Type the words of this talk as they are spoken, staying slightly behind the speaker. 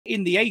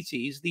in the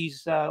 80s,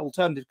 these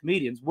alternative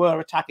comedians were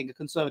attacking a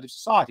conservative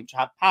society which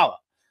had power.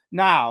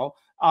 Now,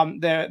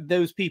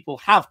 those people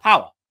have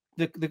power.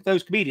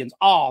 Those comedians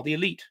are the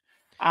elite,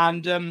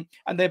 and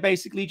they're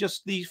basically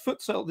just the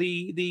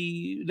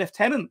the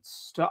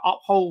lieutenants to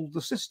uphold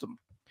the system.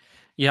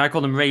 Yeah, I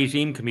call them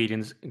regime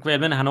comedians.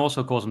 Graham Linehan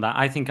also calls them that.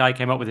 I think I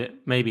came up with it.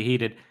 Maybe he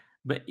did.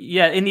 But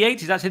yeah, in the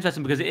 80s, that's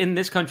interesting because in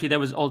this country, there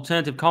was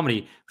alternative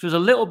comedy, which was a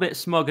little bit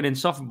smug and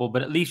insufferable,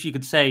 but at least you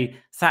could say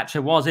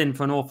Thatcher was in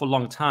for an awful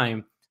long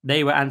time.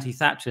 They were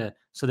anti-Thatcher,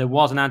 so there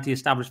was an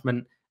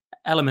anti-establishment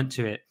element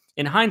to it.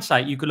 In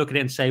hindsight, you could look at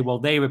it and say, well,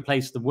 they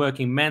replaced the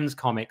working men's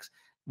comics.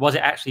 Was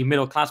it actually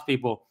middle-class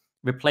people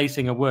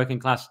replacing a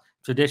working-class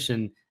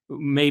tradition?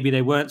 Maybe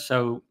they weren't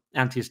so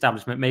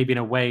anti-establishment. Maybe in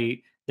a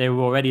way they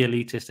were already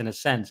elitist in a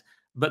sense,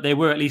 but they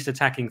were at least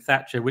attacking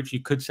Thatcher, which you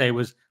could say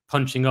was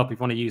punching up, if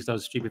you want to use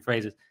those stupid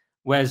phrases.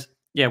 Whereas,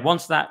 yeah,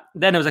 once that,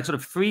 then there was like sort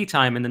of free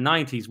time in the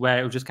 90s where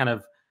it was just kind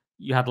of,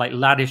 you had like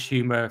laddish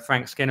humor,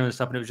 Frank Skinner and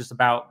stuff, and it was just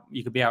about,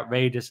 you could be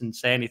outrageous and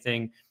say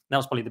anything. That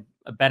was probably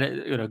a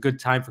better,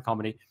 good time for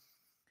comedy.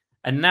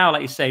 And now,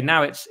 like you say,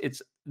 now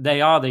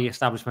they are the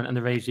establishment and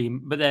the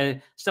regime, but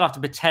they still have to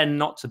pretend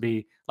not to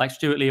be. Like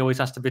Stuart Lee always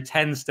has to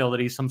pretend still that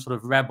he's some sort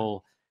of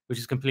rebel, which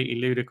is completely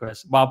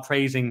ludicrous, while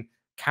praising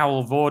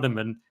Carol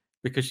Vorderman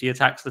because she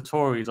attacks the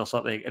Tories or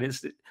something,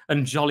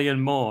 and Jolyon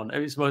Morn.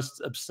 It's the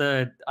most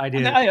absurd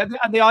idea.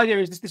 And the idea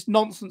is this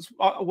nonsense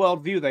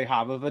worldview they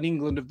have of an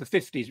England of the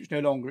 50s, which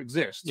no longer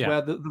exists,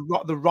 where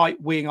the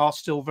right wing are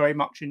still very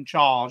much in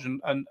charge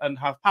and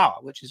have power,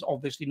 which is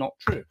obviously not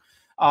true.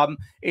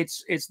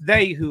 It's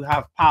they who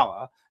have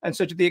power, and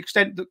so to the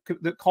extent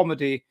that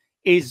comedy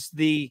is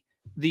the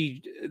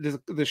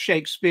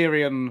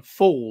Shakespearean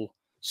fool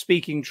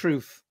speaking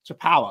truth to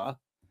power,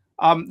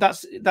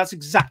 that's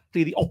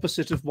exactly the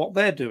opposite of what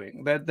they're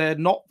doing. They're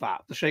not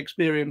that. The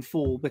Shakespearean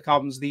fool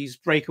becomes these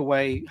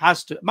breakaway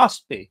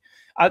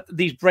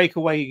these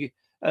breakaway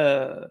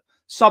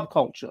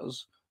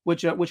subcultures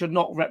which are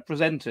not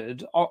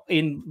represented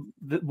in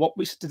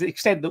to the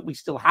extent that we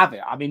still have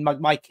it. I mean,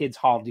 my kids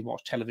hardly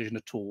watch television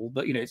at all,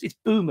 but it's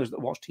boomers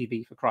that watch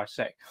TV, for Christ's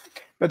sake.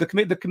 But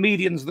the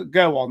comedians that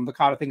go on the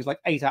kind of things like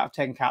 8 out of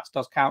 10 Cats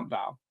does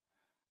Countdown,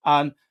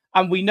 and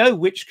we know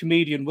which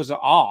comedian was at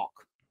ARC.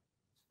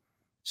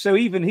 So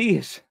even he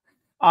has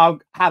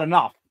had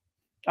enough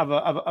of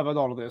a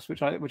lot of this,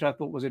 which I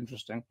thought was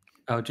interesting.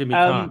 Oh, Jimmy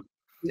Carr.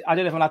 I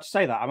don't know if I'm allowed to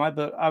say that, am I?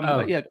 But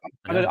yeah,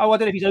 I don't know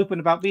if he's open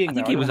about being there. I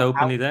think he was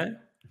openly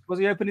there. Was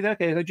he openly there?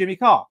 Okay, so Jimmy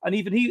Carr, and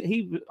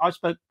even I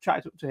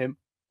chatted to him.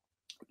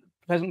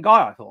 Pleasant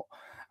guy, I thought,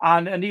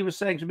 and he was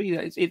saying to me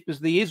that it was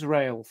the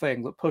Israel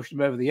thing that pushed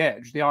him over the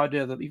edge. The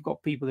idea that you've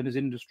got people in his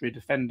industry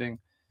defending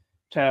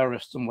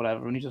terrorists and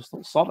whatever, and he just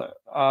thought, sod it.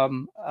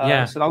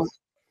 Yeah. So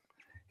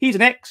he's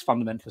an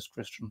ex-fundamentalist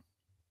Christian.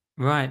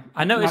 Right.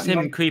 I noticed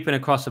him creeping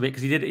across a bit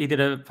because he did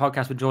a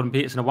podcast with Jordan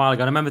Peterson a while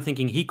ago. And I remember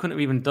thinking he couldn't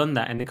have even done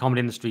that in the comedy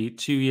industry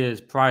 2 years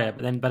prior.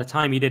 But then by the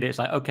time he did it, it's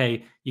like,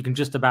 okay, you can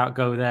just about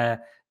go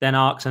there. Then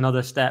ARC's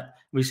another step.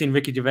 We've seen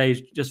Ricky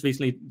Gervais just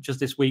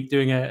this week,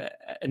 doing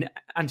an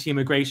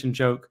anti-immigration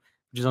joke,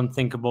 which is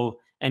unthinkable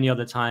any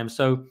other time.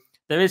 So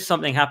there is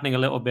something happening a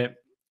little bit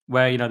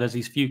where, there's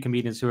these few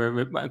comedians who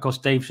are, of course,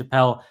 Dave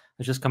Chappelle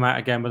has just come out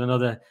again with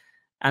another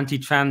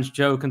anti-trans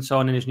joke and so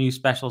on in his new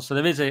special. So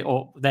there is they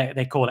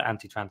call it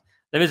anti-trans.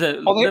 There is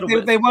a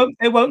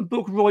they won't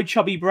book Roy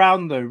Chubby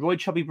Brown though. Roy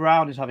Chubby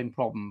Brown is having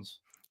problems.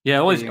 Yeah,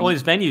 all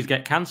his venues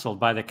get cancelled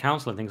by the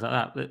council and things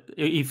like that.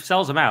 He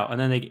sells them out and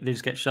then they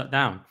just get shut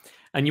down.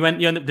 And you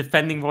end up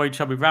defending Roy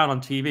Chubby Brown on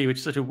TV, which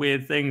is such a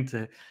weird thing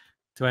to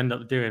end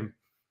up doing.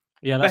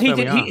 Yeah, that's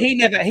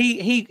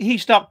he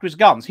stuck to his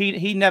guns.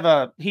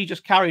 He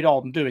just carried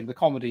on doing the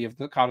comedy of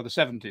the kind of the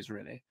 70s,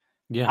 really.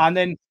 Yeah, and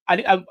then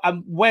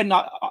when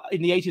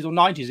in the 80s or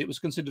 90s it was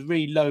considered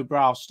really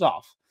lowbrow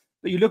stuff,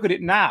 but you look at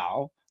it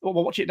now, or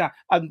watch it now,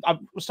 and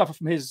stuff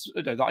from his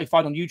that I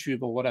find on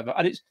YouTube or whatever,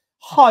 and it's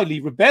highly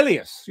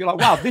rebellious. You're like,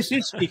 wow, this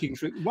is speaking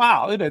truth.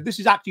 Wow, this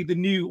is actually the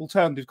new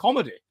alternative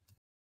comedy.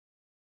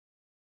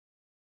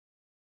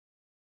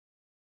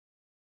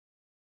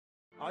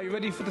 Are you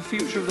ready for the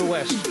future of the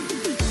West?